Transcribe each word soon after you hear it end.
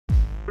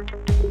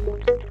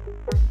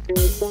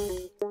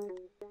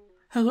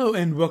Hello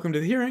and welcome to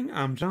the hearing.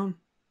 I'm John.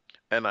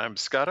 And I'm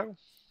Scotto.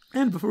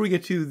 And before we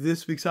get to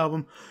this week's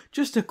album,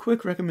 just a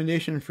quick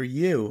recommendation for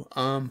you.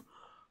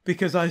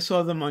 Because I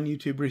saw them on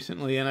YouTube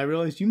recently and I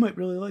realized you might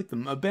really like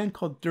them. A band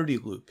called Dirty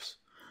Loops.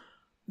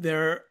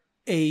 They're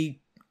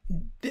a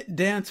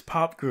dance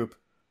pop group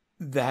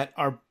that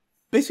are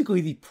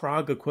basically the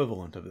prog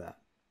equivalent of that.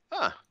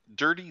 Ah,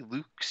 Dirty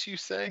Lukes, you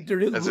say?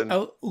 Dirty As in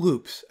Loops.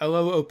 Loops.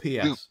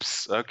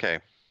 loops. Okay.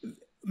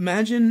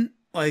 Imagine,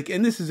 like,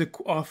 and this is a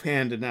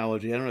offhand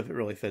analogy, I don't know if it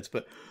really fits,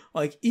 but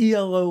like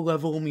ELO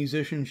level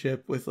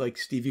musicianship with like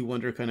Stevie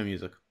Wonder kind of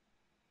music.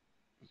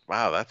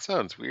 Wow, that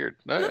sounds weird.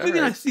 No, all Maybe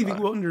right. not Stevie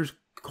Wonder's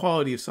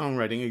quality of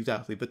songwriting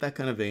exactly, but that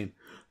kind of vein,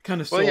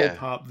 kind of Well, soul yeah.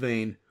 pop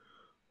vein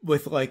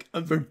with like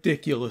a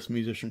ridiculous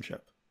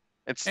musicianship.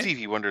 And And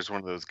Stevie Wonder's one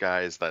of those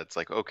guys that's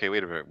like, okay,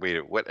 wait a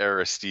minute, what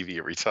era Stevie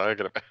are we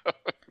talking about?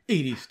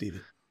 80s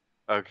Stevie.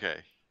 Okay.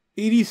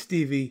 80s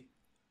Stevie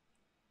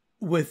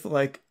with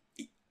like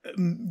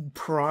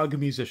prog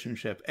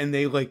musicianship, and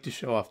they like to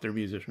show off their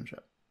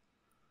musicianship.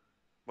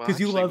 Well,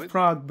 Because you actually, love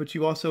prog, but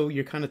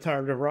you're kind of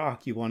tired of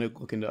rock. You want to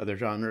look into other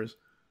genres.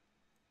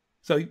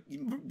 So,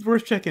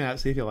 worth checking out,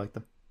 see if you like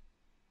them.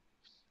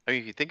 I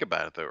mean, if you think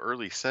about it, though,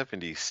 early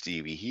 70s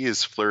Stevie, he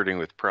is flirting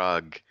with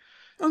prog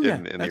Oh, yeah.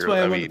 in the That's early, why I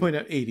I wanted to mean, point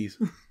out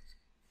 80s.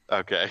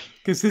 okay.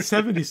 Because his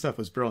 70s stuff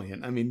was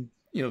brilliant. I mean,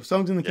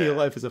 Songs in the Key of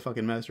Yeah. Life is a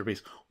fucking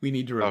masterpiece. We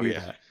need to Oh, review yeah.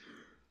 that.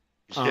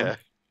 Yeah.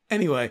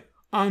 Anyway,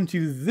 on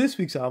to this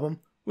week's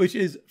album, which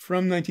is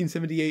from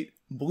 1978,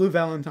 Blue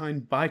Valentine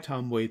by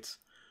Tom Waits.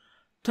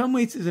 Tom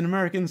Waits is an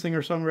American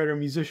singer-songwriter,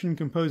 musician,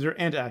 composer,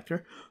 and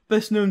actor,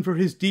 best known for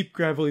his deep,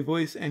 gravelly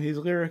voice and his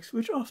lyrics,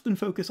 which often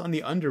focus on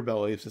the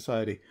underbelly of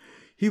society.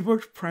 He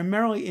worked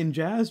primarily in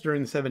jazz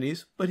during the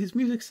 70s, but his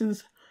music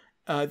since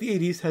the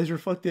 80s has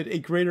reflected a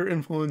greater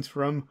influence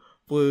from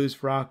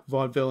blues, rock,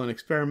 vaudeville, and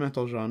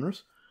experimental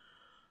genres.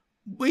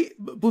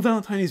 Blue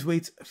Valentine is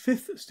Waits'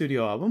 fifth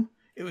studio album.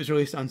 It was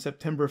released on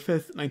September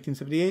 5th,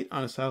 1978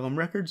 on Asylum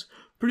Records,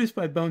 produced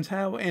by Bones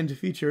Howe, and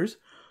features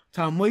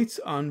Tom Waits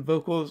on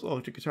vocals,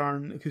 electric guitar,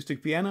 and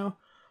acoustic piano,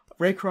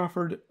 Ray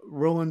Crawford,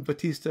 Roland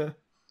Batista,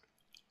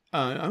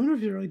 I wonder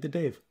if you're related to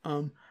Dave,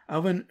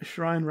 Alvin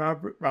Shrine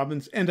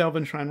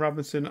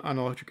Robinson on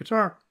electric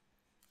guitar,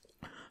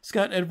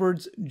 Scott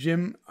Edwards,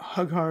 Jim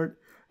Hughart,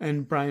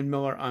 and Brian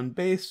Miller on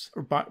bass,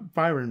 or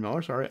Byron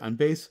Miller, sorry, on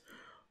bass,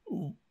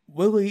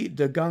 Willie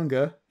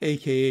DeGanga,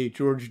 aka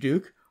George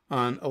Duke,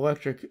 on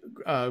electric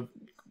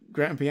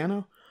grand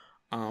piano,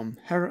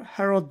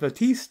 Harold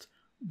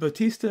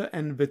Batista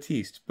and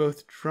Batiste,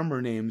 both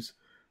drummer names.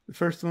 The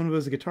first one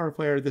was a guitar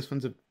player, this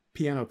one's a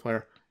piano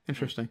player.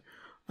 Interesting.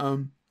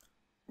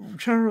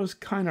 Charles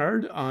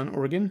Kynard on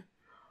organ,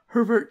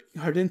 Herbert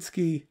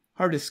Hardesty,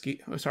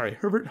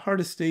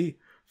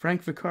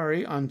 Frank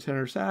Vicari on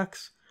tenor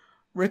sax,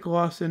 Rick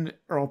Lawson,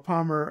 Earl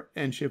Palmer,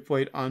 and Chip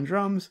White on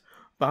drums,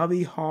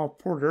 Bobby Hall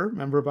Porter,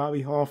 remember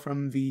Bobby Hall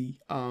from the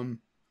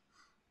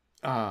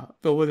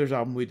Bill Withers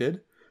album we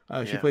did.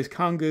 She plays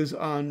congas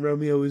on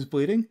Romeo is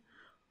Bleeding,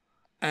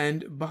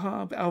 and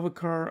Bob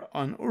Alvacar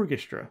on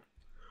orchestra.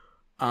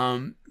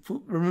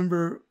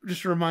 Remember,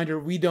 just a reminder,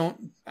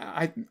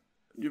 I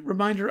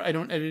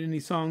don't edit any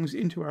songs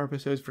into our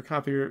episodes for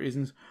copyright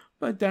reasons,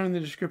 but down in the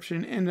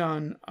description and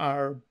on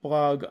our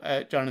blog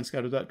at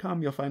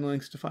johnandscotto.com, you'll find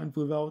links to find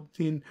Blue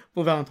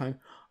Valentine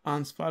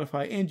on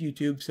Spotify and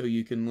YouTube, so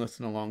you can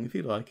listen along if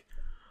you'd like.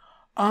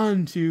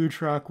 On to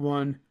track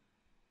one.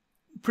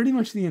 Pretty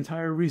much the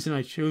entire reason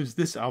I chose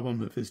this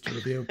album of his to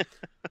review.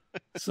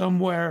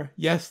 Somewhere,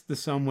 yes, the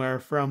Somewhere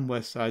from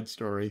West Side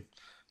Story.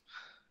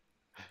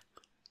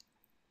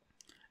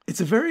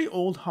 It's a very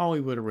old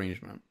Hollywood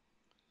arrangement.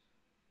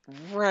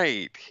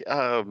 Right.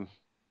 I've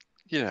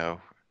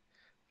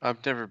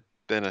never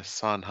been a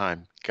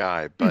Sondheim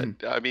guy,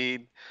 but I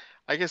mean,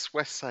 I guess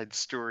West Side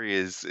Story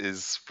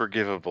is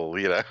forgivable,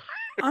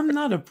 I'm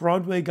not a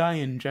Broadway guy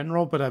in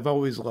general, but I've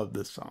always loved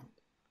this song.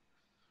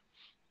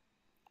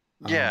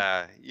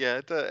 Yeah,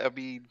 I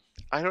mean,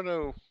 I don't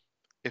know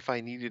if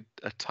I needed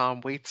a Tom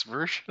Waits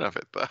version of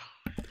it though.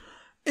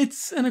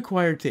 It's an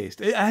acquired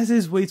taste, as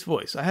is Waits'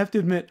 voice. I have to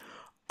admit,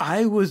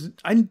 I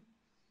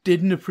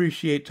didn't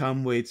appreciate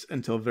Tom Waits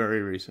until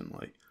very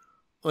recently,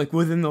 like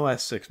within the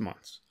last 6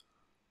 months.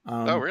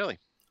 Oh, really?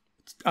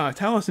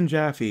 Taliesin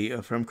Jaffe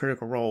from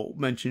Critical Role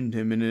mentioned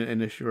him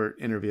in a short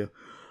interview,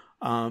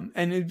 and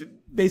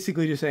it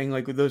basically just saying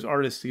like with those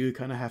artists you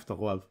kind of have to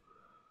love.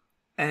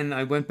 And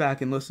I went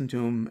back and listened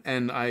to him,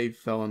 and I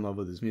fell in love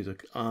with his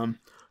music.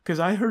 Because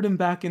I heard him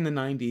back in the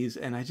 90s,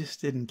 and I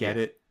just didn't get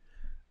it.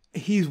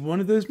 He's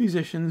one of those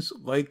musicians,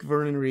 like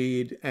Vernon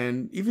Reid,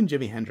 and even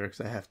Jimi Hendrix,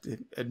 I have to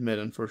admit,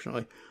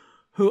 unfortunately,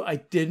 who I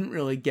didn't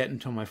really get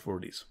until my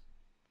 40s.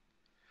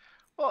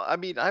 Well, I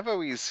mean, I've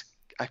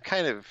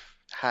kind of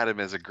had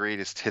him as a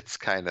greatest hits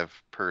kind of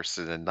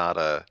person and not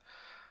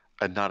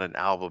an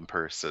album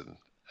person.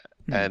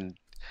 And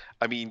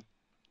I mean,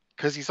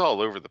 because he's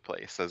all over the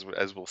place, as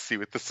we'll see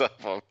with this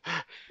album.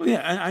 Well,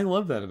 yeah, I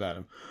love that about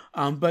him.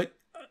 But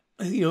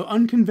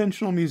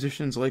unconventional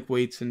musicians like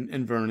Waits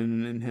and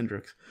Vernon and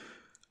Hendrix.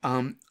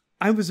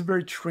 I was a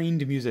very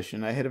trained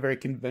musician. I had a very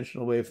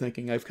conventional way of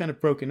thinking. I've kind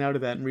of broken out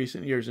of that in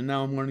recent years, and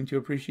now I'm learning to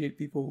appreciate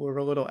people who are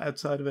a little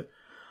outside of it.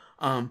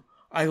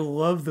 I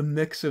love the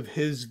mix of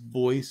his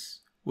voice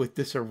with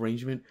this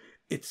arrangement.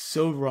 It's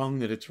so wrong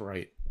that it's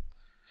right.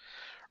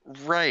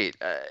 Right.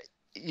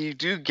 You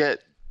do get,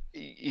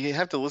 you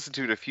have to listen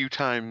to it a few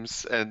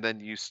times, and then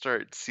you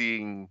start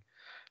seeing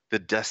the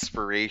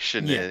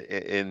desperation Yeah.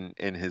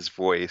 in his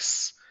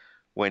voice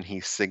when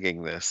he's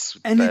singing this.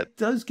 And That, it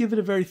does give it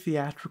a very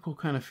theatrical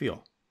kind of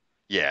feel.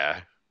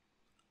 yeah.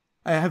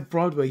 I have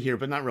Broadway here,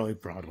 but not really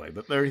Broadway,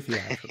 but very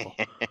theatrical.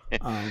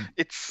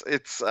 It's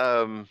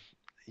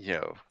you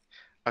know,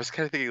 I was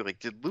kind of thinking, like,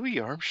 did Louis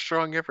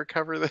Armstrong ever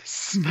cover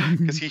this?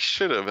 Because he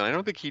should have, and I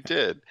don't think he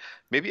did.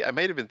 Maybe I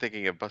might have been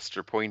thinking of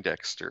Buster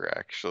Poindexter,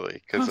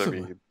 actually, because I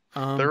Possibly. mean,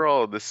 they're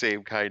all in the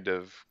same kind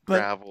of But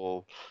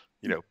gravel,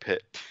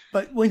 pit.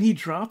 but when he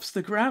drops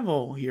the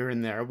gravel here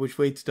and there, which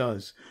Waits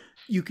does,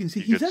 you can see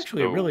You he's could,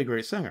 actually a really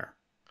great singer.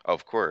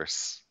 of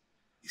course.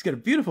 He's got a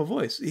beautiful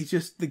voice. He's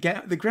just the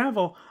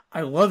gravel.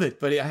 I love it,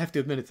 but I have to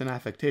admit it's an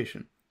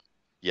affectation.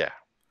 Yeah.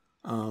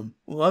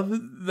 Love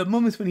the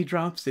moments when he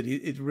drops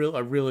it.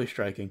 Are really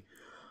striking.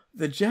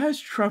 The jazz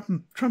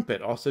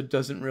trumpet also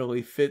doesn't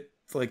really fit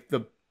like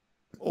the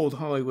old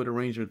Hollywood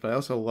arrangement, but I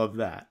also love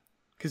that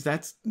because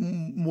that's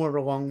more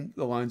along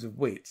the lines of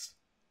Waits.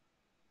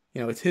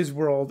 It's his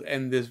world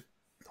and this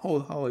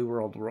old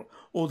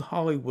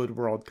Hollywood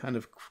world kind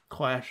of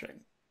clashing.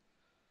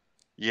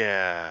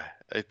 Yeah.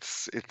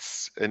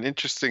 It's an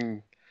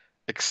interesting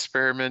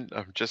experiment.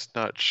 I'm just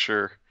not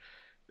sure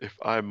if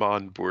I'm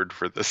on board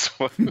for this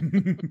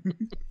one.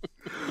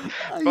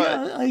 But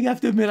Yeah, I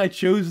have to admit I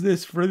chose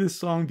this for this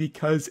song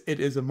because it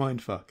is a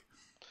mindfuck.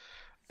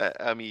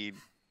 I mean,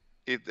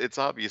 it's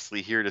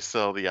obviously here to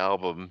sell the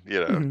album,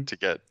 Mhm. to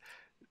get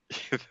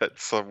that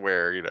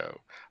somewhere, Yeah,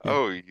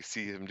 oh, you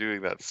see him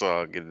doing that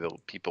song and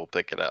people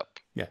pick it up.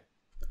 yeah.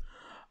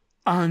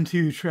 On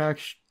to track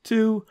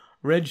 2,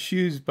 Red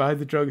Shoes by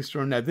the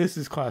Drugstore. Now this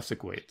is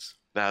classic Waits.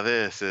 Now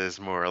this is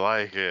more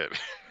like it.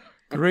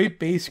 Great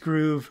bass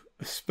groove,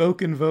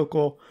 spoken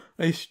vocal,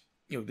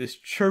 this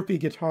chirpy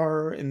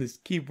guitar and this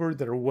keyboard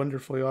that are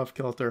wonderfully off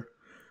kilter.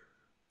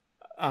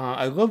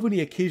 I love when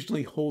he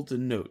occasionally holds a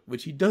note,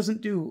 which he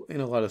doesn't do in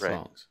a lot of Right.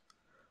 songs.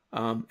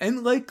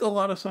 And like a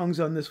lot of songs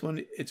on this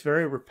one, it's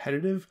very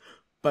repetitive,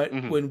 but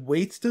Hmm. when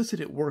Waits does it,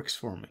 it works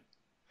for me.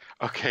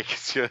 Okay,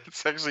 'cause,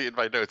 it's actually in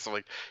my notes. I'm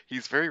like,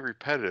 he's very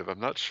repetitive. I'm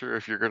not sure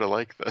if you're gonna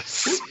like Well,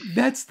 this.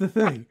 that's the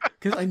thing,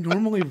 because I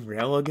normally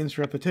rail against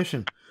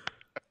repetition,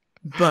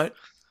 but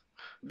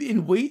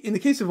in the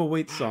case of a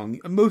Waits song,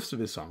 most of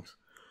his songs,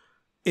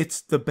 it's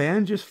the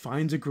band just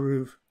finds a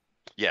groove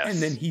and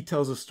then Yes, he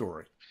tells a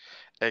story.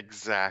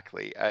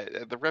 exactly.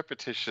 The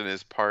repetition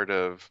is part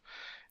of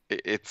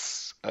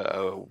it's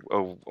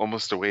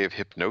almost a way of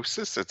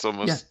hypnosis. It's Yeah,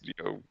 almost,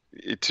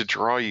 to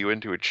draw you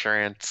into a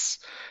trance,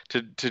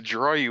 to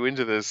draw you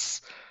into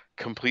this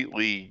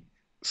completely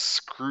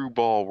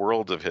screwball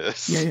world of yeah,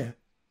 his. yeah.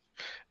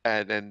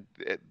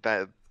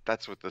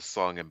 That's what this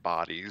song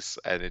embodies,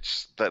 and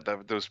it's that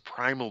those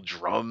primal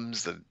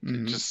drums and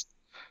Mhm. just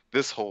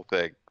this whole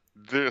thing.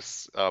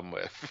 This I'm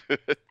with.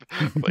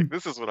 Like,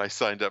 this is what I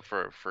signed up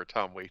for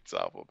Tom Waits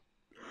album.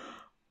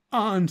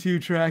 On to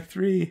track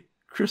 3,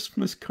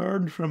 Christmas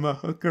Card from a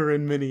Hooker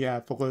in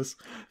Minneapolis.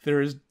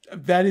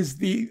 That is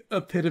the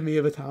epitome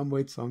of a Tom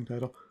Waits song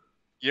title.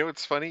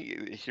 It's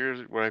funny.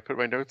 Here's where I put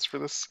my notes for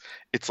this.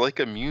 It's like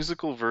a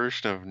musical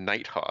version of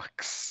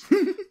Nighthawks.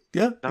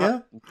 Yeah, Not yeah.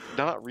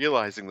 not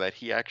realizing that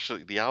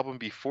the album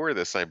before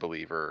this, I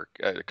believe, or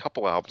a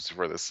couple albums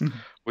before this, Mhm.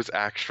 was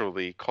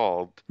actually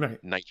called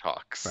Right,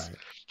 Nighthawks. right.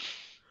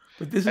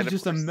 But this is And of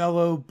just a course,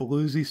 mellow,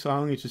 bluesy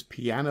song. It's just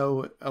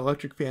piano,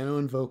 electric piano,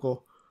 and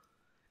vocal.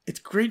 It's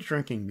great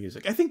drinking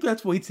music. I think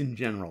that's Waits in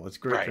general. It's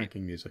great right,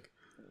 drinking music.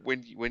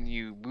 when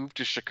you move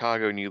to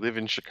Chicago and you live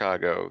in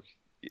Chicago,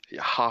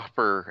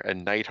 Hopper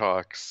and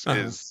Nighthawks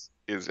Uh-huh.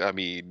 is I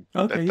mean,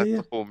 Okay, yeah, that's yeah.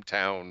 a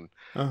hometown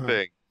Uh-huh.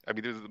 thing. I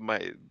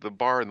mean, the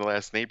bar in the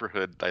last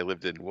neighborhood I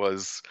lived in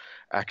was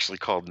actually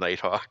called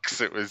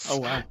Nighthawks. It Oh, was,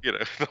 wow.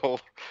 the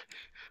whole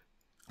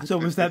So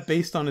was that this.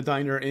 based on a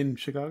diner in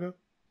Chicago?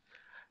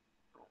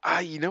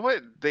 You know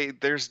what?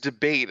 There's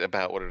debate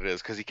about what it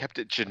is because he kept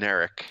it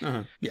generic,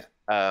 Uh-huh.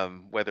 Yeah.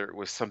 whether it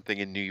was something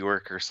in New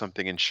York or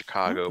something in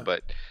Chicago. Okay.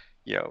 But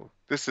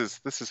this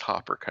is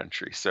Hopper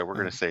country, so we're Uh,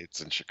 gonna say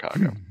it's in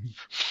Chicago.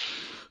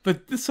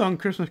 but this song,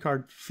 Christmas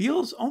Card,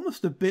 feels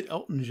almost a bit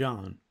Elton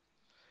John.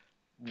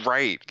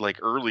 Right, like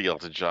early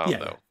Elton John, Yeah,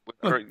 yeah. though.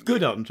 Well, Or,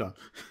 good Elton John.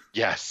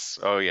 yes,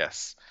 oh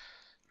yes.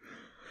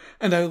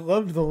 And I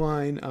loved the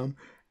line,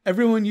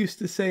 everyone used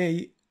to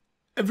say,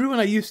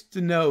 everyone I used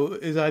to know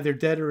is either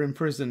dead or in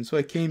prison, so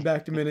I came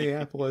back to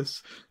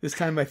Minneapolis. This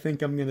time I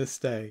think I'm going to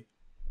stay.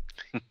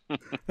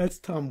 That's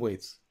Tom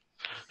Waits.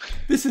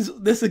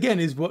 This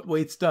again is what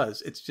Waits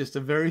does. It's just a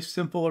very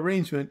simple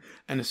arrangement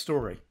and a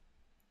story,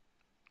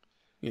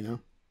 you know?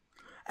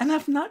 And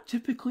I'm not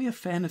typically a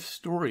fan of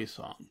story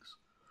songs.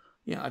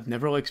 Yeah, I've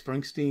never liked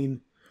Springsteen.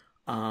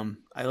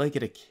 I like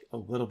it a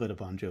little bit of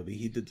Bon Jovi.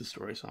 He did the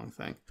story song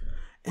thing.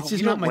 It's Well,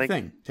 just not my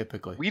thing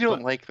typically. we don't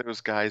But like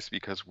those guys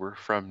because we're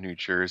from New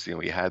Jersey and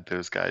we had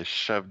those guys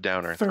shoved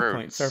down our fair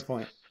point. Fair throats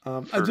point.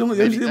 for Those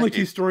many are the only two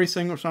decades. story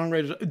singer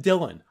songwriters.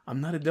 Dylan.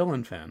 I'm not a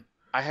Dylan fan.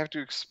 I have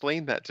to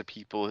explain that to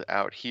people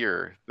out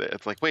here. That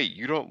it's like, wait,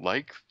 you don't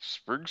like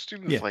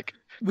Springsteen? It's Yeah, like,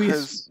 we.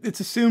 because It's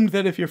assumed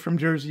that if you're from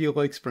Jersey, you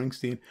like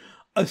Springsteen.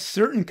 A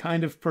certain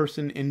kind of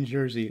person in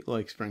Jersey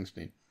likes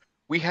Springsteen.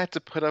 we had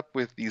to put up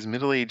with these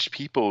middle-aged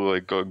people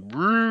like going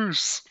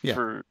Bruce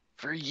Yeah.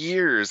 for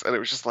years, and it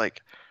was just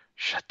like,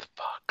 shut the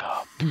fuck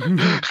up.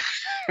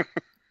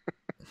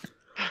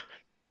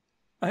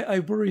 I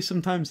worry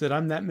sometimes that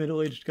I'm that middle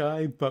aged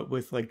guy, but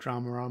with like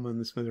Dramarama and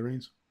the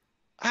Smithereens.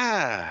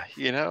 No,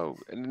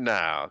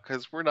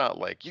 because we're not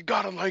like, you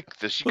gotta like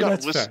this, you Well,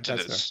 gotta that's fair. listen to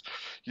That's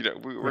fair.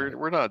 this. Right.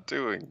 We're not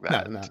doing No,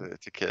 that no.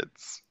 to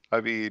kids.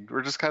 I mean,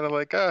 we're just kind of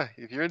like,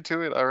 if you're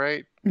into it, all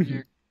right.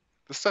 Mhm.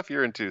 The stuff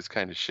you're into is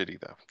kind of shitty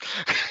though.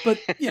 But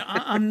yeah,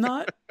 I'm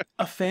not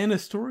a fan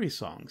of story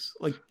songs.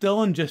 Like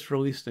Dylan just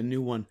released a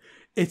new one.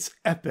 It's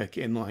epic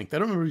in length. I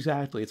don't remember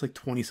exactly. It's like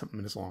 20 something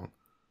minutes long.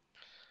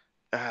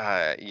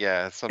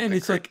 Yeah, And something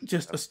it's crazy. like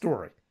just a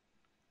story.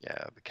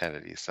 Yeah, the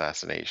Kennedy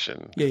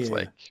assassination. Yeah, It's yeah,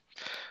 like,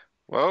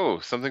 whoa,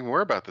 something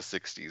more about the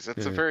 60s.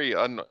 That's a yeah. very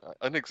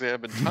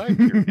unexamined time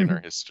period in Yeah. our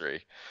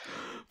history.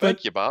 But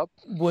Thank you, Bob.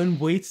 when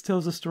Waits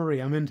tells a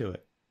story, I'm into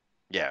it.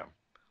 Yeah.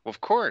 Well,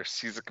 of course,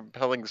 he's a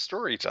compelling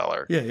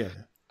storyteller. Yeah, yeah.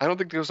 I don't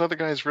think those other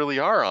guys really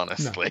are, No,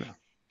 honestly. no.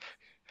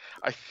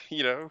 I,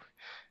 you know,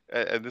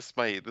 and this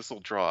will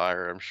draw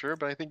ire, I'm sure,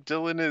 but I think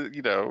Dylan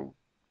is,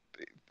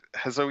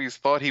 has always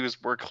thought he was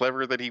more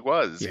clever than he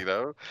was,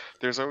 Yeah.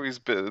 There's always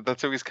been,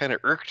 that's always kind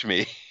of irked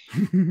me.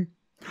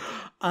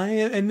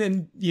 And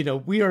then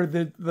we are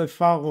the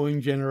following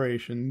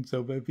generation,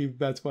 so maybe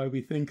that's why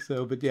we think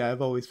so. But yeah,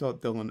 I've always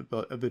felt Dylan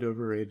a bit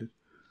overrated.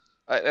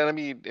 And I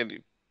mean, and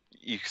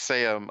you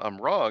say I'm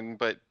wrong,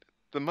 but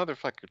the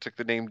motherfucker took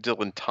the name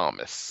Dylan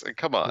Thomas.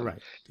 Come on.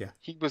 Right? Yeah.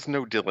 He was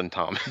no Dylan No.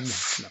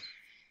 Thomas.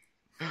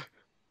 No.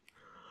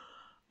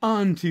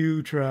 On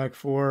to track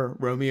 4.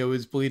 Romeo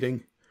is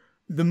Bleeding.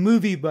 The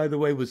movie, by the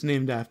way, was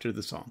named after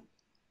the song.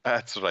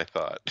 That's what I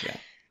thought. Yeah.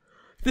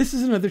 This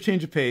is another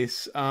change of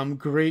pace.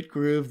 Great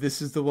groove.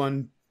 This is the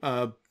one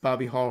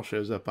Bobby Hall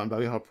shows up on.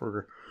 Bobby Hall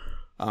Porter,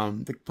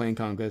 playing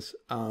congas.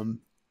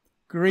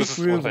 Great This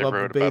is groove. what I Love the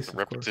wrote bass, about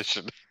the of course.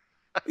 repetition.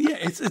 Yeah,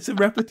 it's a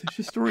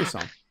repetitious story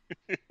song.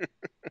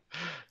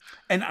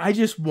 And I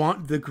just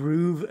want the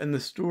groove and the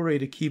story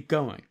to keep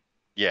going.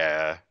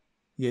 Yeah.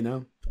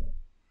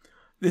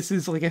 This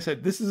is, like I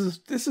said, this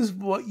is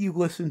what you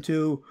listen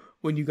to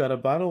when you got a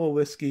bottle of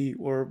whiskey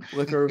or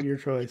liquor of your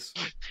choice.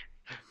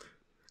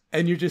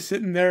 And you're just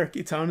sitting there,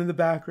 it's on in the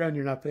background,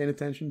 you're not paying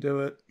attention to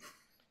it.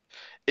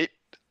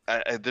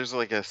 There's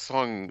like a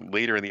song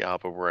later in the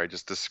album where I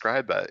just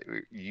describe that.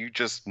 You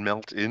just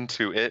melt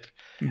into it,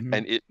 Mm-hmm.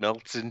 and it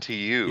melts into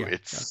you. Yeah,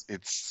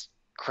 It's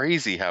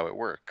crazy how it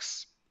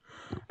works.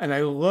 And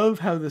I love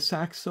how the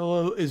sax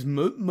solo is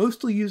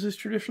mostly uses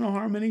traditional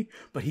harmony,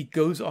 but he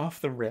goes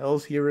off the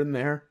rails here and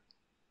there.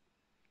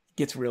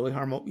 Gets really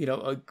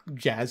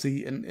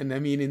jazzy, and I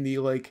mean in the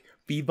like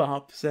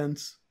bebop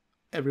sense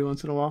every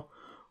once in a while.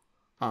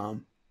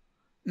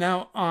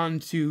 Now on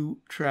to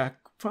track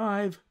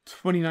 5,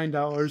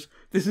 $29.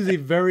 This is a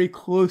very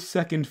close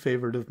second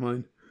favorite of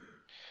mine.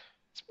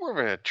 It's more of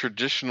a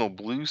traditional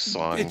blues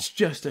song. It's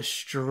just a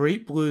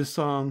straight blues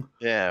song.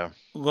 Yeah.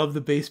 Love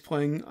the bass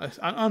playing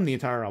on the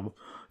entire album.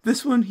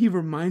 This one, he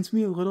reminds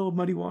me a little of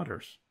Muddy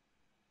Waters.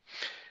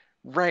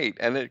 Right,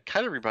 and it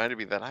kind of reminded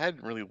me that I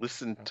hadn't really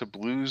listened to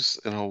blues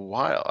in a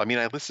while. I mean,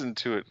 I listened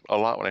to it a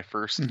lot when I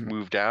first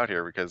moved out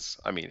here because,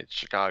 I mean, it's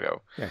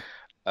Chicago.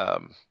 Yeah.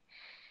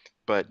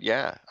 But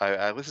yeah,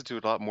 I listened to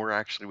it a lot more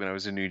actually when I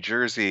was in New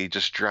Jersey,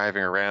 just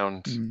driving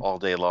around all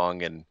day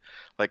long and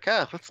like,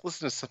 let's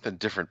listen to something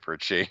different for a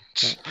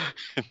change.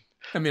 Yeah.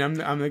 I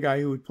mean, I'm the guy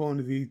who would pull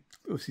into the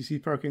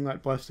OCC parking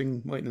lot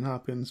blasting Lightning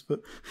Hopkins,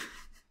 but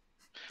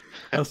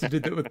I also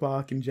did that with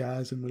Bach and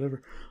jazz and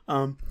whatever.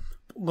 But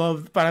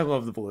I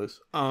love the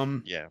blues.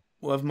 Yeah.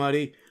 Love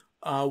Muddy.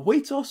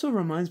 Waits also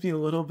reminds me a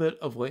little bit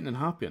of Lightning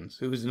Hopkins,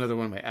 who was another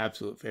one of my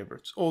absolute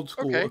favorites. Old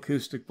school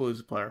acoustic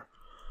blues player,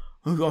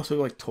 who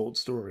also like told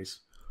stories.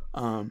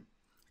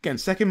 Again,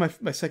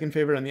 my second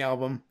favorite on the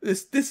album.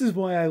 This is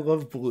why I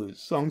love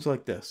blues songs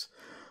like this.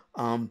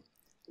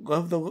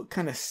 Love the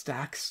kind of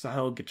stack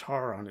style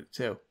guitar on it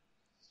too.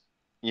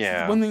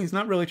 Yeah. One thing is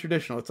not really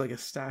traditional. It's like a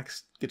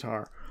Stax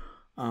guitar.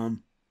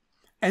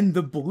 And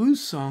the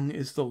blues song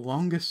is the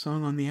longest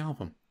song on the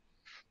album.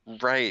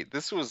 Right.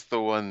 This was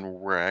the one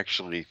where I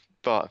actually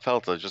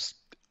felt it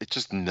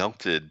just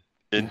melted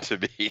into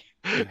me.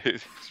 Yeah.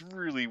 It's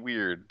really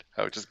weird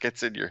how it just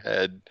gets in your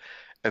head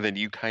and then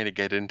you kind of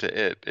get into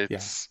it.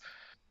 It's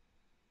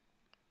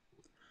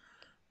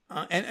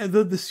and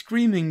the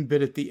screaming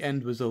bit at the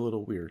end was a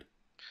little weird.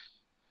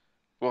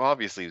 Well,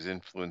 obviously, he was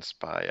influenced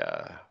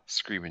by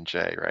Screamin'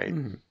 Jay, right?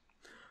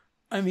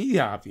 I mean,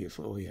 yeah,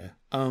 obviously, yeah.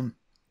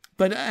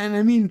 But, and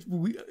I mean,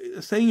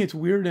 saying it's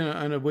weird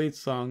in a Waits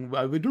song,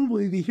 I would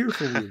normally be here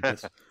for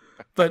weirdness.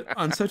 But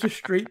on such a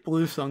straight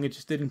blues song, it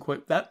just didn't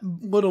quite, that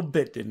little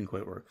bit didn't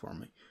quite work for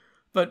me.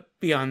 But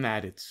beyond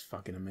that, it's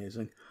fucking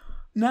amazing.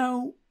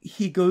 Now,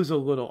 he goes a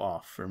little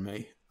off for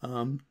me.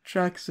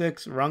 Track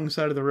 6, Wrong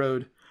Side of the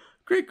Road.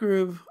 Great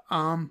groove.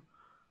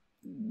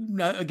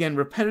 Again,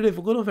 repetitive,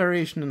 a little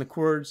variation in the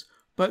chords,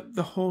 but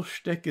the whole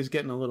shtick is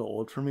getting a little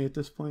old for me at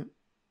this point.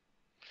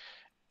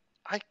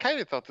 I kind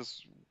of thought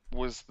this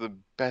was the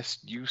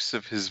best use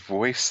of his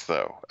voice,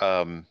 though.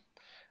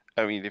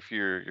 I mean, if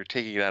you're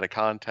taking it out of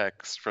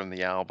context from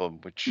the album,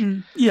 which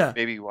Yeah.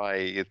 maybe why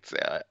it's,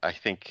 I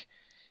think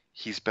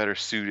he's better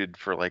suited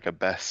for like a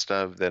best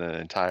of than an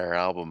entire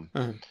album.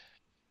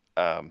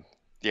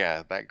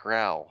 Yeah, that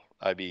growl.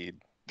 I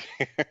mean,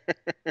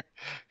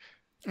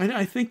 and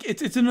I think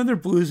it's another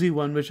bluesy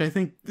one, which I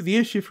think the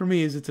issue for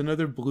me is it's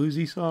another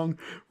bluesy song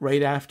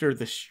right after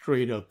the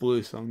straight up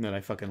blues song that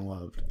I fucking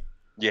loved.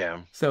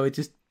 yeah. So it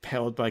just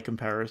paled by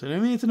comparison. I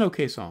mean, it's an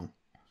okay song.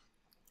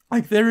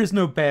 Like, there is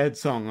no bad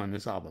song on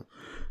this album.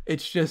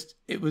 It's just,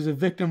 it was a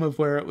victim of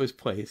where it was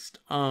placed.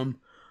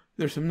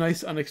 There's some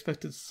nice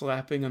unexpected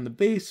slapping on the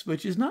bass,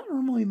 which is not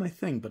normally my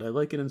thing, but I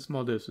like it in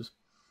small doses.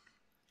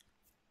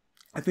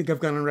 I think I've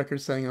gone on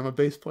record saying I'm a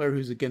bass player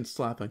who's against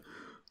slapping.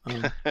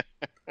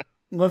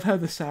 Love how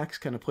the sax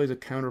kind of plays a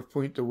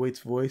counterpoint to Waite's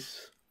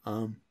voice.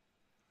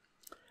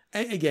 Again,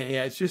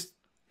 yeah, it's just,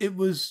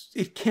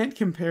 it can't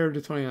compare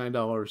to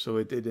 $29, so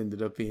it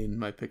ended up being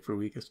my pick for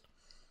weakest.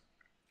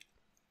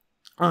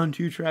 On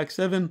to track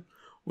 7,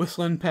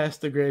 Whistling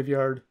Past the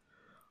Graveyard.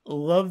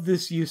 Love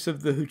this use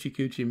of the Hoochie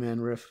Coochie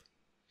Man riff.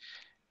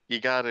 You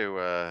got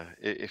to,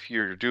 if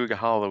you're doing a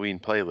Halloween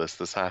playlist,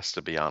 this has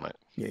to be on it.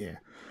 Yeah.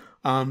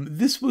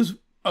 This was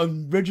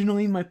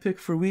originally my pick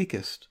for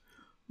weakest,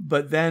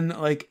 but then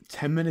like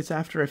 10 minutes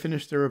after I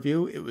finished the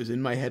review, it was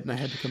in my head and I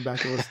had to come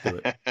back and listen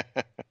to it.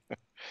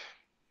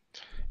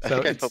 I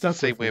think I felt the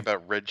same way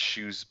about Red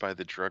Shoes by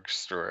the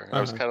Drugstore.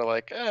 I was kind of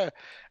like,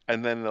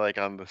 and then like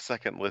on the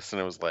second listen,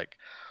 it was like,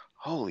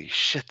 holy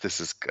shit, this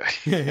is good.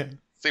 Yeah.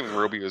 Same with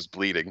Romeo's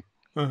Bleeding.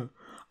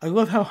 I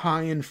love how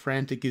high and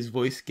frantic his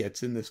voice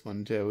gets in this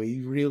one too.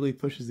 He really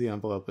pushes the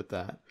envelope with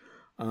that.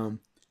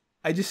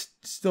 I just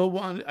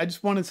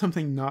wanted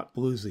something not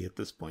bluesy at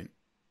this point.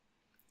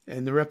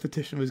 And the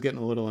repetition was getting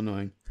a little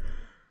annoying.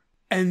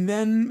 And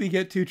then we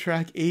get to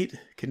track 8,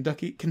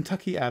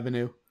 Kentucky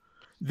Avenue.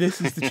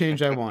 This is the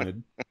change I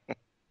wanted.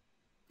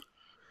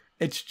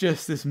 It's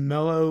just this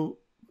mellow,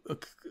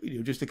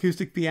 just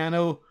acoustic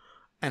piano,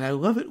 and I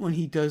love it when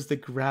he does the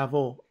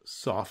gravel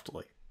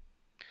softly.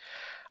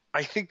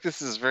 I think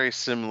this is very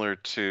similar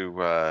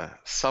to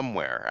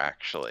Somewhere,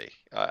 actually.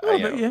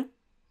 Yeah.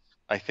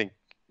 I think,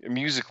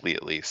 musically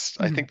at least,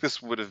 I think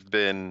this would have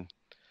been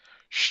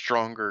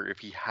stronger if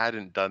he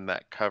hadn't done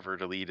that cover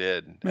to lead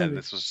in. Maybe. And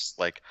this was just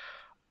like,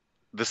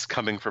 this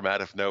coming from out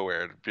of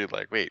nowhere to be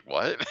like, wait,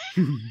 what?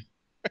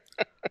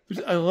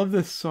 I love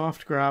this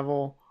soft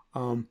gravel.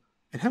 And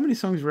how many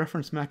songs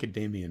reference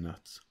macadamia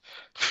nuts?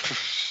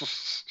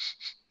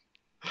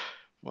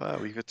 Well,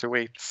 leave it to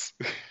Waits.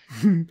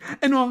 And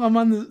while I'm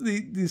on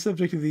the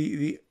subject of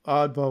the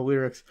oddball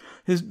lyrics,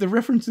 there's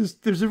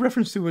a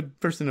reference to a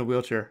person in a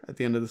wheelchair at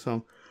the end of the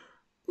song.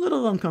 A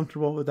little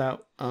uncomfortable with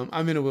that.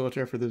 I'm in a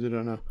wheelchair for those who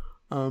don't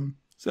know.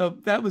 So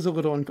that was a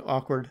little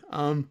awkward.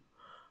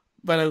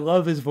 But I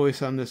love his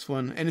voice on this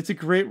one, and it's a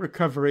great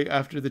recovery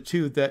after the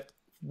two that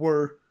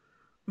were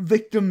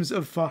victims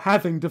of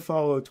having to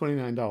follow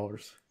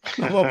 $29.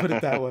 I'll put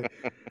it that way.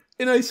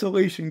 In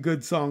isolation,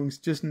 good songs,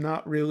 just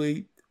not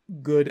really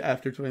good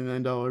after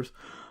 $29.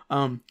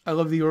 I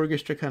love the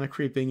orchestra kind of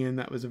creeping in.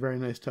 That was a very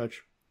nice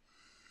touch.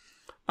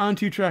 On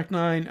to track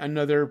 9,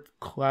 another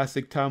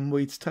classic Tom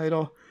Waits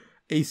title,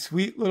 A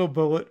Sweet Little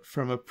Bullet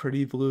from a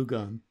Pretty Blue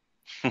Gun.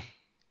 The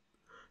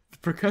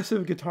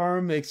percussive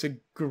guitar makes a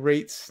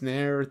great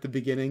snare at the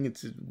beginning.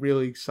 It's a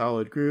really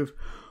solid groove.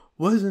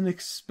 Wasn't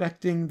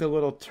expecting the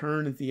little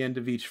turn at the end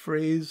of each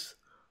phrase.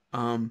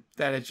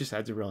 That it just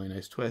adds a really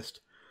nice twist.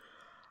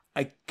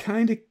 I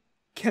kind of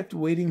kept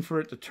waiting for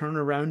it to turn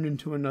around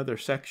into another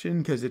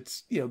section because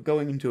it's,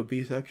 going into a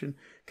B section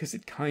because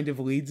it kind of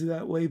leads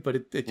that way, but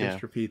it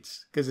just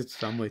repeats because it's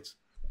Tom Waits.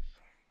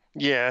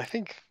 Yeah,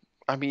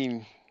 I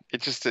mean,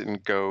 it just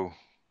didn't go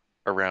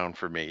around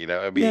for me,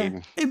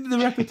 the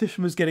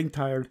repetition was getting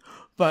tired,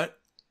 but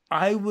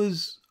I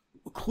was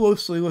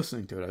closely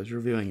listening to it. I was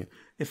reviewing it.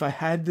 If I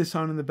had this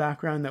on in the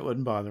background, that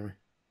wouldn't bother me.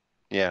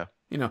 Yeah.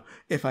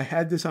 If I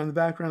had this on the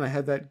background, I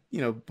had that,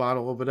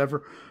 bottle of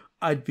whatever,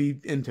 I'd be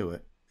into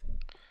it.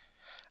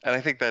 And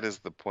I think that is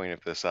the point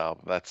of this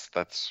album. That's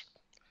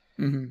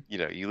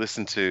you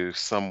listen to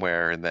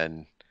Somewhere and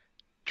then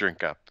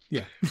drink up.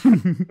 Yeah.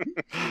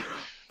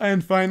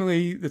 And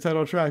finally, the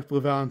title track,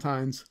 Blue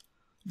Valentines.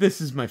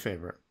 This is my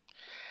favorite.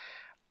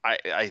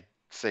 I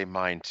say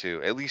mine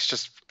too. At least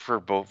just for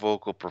both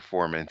vocal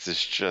performance,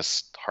 it's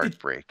just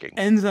heartbreaking. It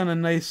ends on a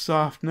nice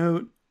soft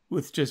note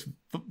with just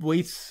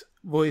Waits'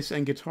 voice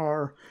and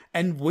guitar.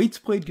 And Waits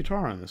played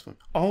guitar on this one.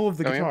 All of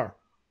the guitar.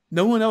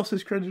 No one else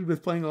is credited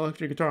with playing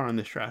electric guitar on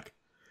this track,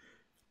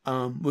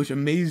 which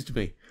amazed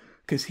me,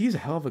 because he's a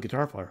hell of a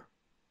guitar player.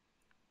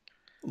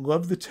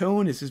 Love the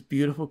tone. It's just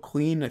beautiful,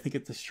 clean. I think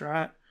it's a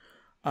Strat.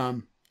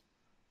 And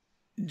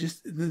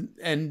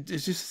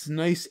it's just a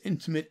nice,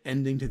 intimate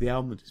ending to the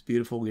album with these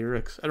beautiful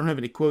lyrics. I don't have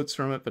any quotes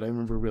from it, but I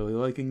remember really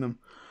liking them.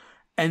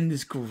 And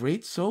this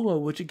great solo,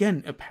 which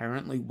again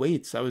apparently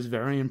waits. I was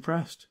very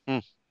impressed.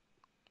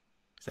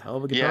 It's a hell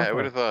of a guitar player. I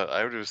would have thought.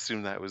 I would have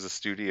assumed that was a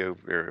studio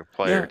or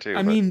player too.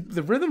 I mean,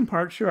 the rhythm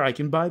part, sure, I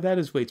can buy that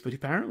as Waits, but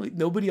apparently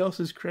nobody else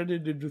is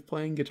credited with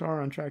playing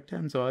guitar on track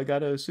 10, so I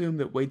gotta assume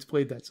that Waits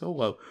played that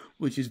solo,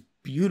 which is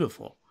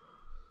beautiful.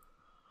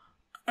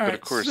 But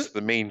of course, the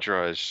main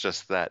draw is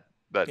just that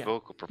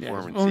vocal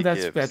performance. Oh,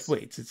 that's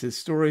Waits. It's his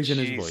stories and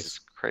his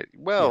voice.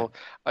 Well,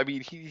 I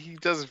mean, he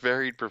does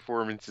varied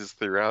performances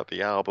throughout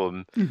the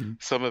album.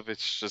 Some of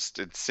it's just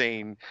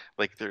insane.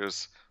 Like there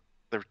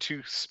are two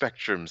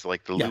spectrums,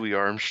 like the Louis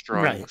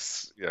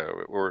Armstrongs,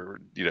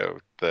 or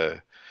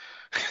the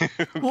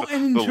well,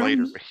 and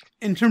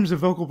in terms of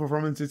vocal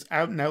performance, it's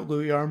out and out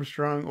Louis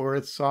Armstrong, or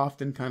it's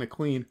soft and kind of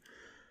clean.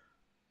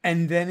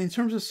 And then in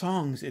terms of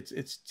songs,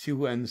 it's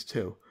two ends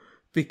too,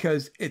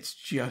 because it's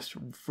just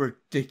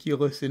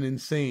ridiculous and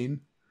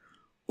insane,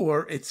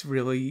 or it's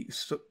really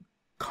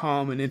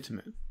calm and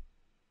intimate.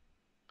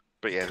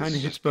 But yeah, kind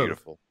of hits both.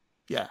 Beautiful.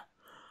 Yeah.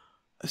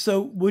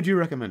 So, would you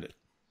recommend it?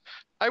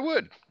 I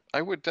would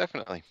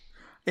definitely.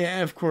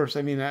 Yeah, of course.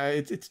 I mean,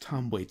 it's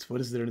Tom Waits. What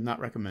is there to not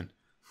recommend?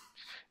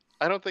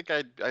 I don't think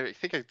I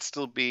think I'd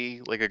still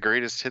be like a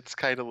greatest hits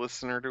kind of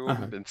listener to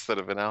him instead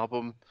of an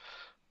album.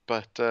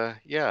 But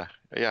yeah,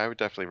 I would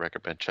definitely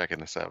recommend checking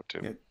this out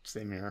too. Yeah,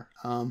 same here.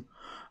 All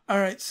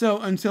right, so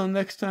until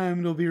next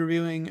time, we'll be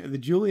reviewing the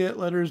Juliet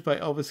Letters by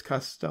Elvis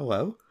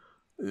Costello.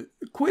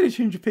 Quite a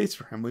change of pace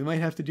for him. We might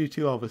have to do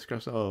 2 Elvis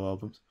Costello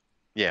albums.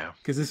 Yeah.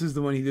 Because this is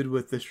the one he did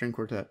with the string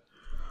quartet.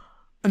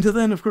 Until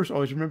then, of course,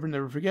 always remember,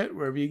 never forget,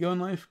 wherever you go in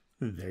life,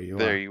 there you are.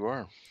 There you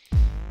are.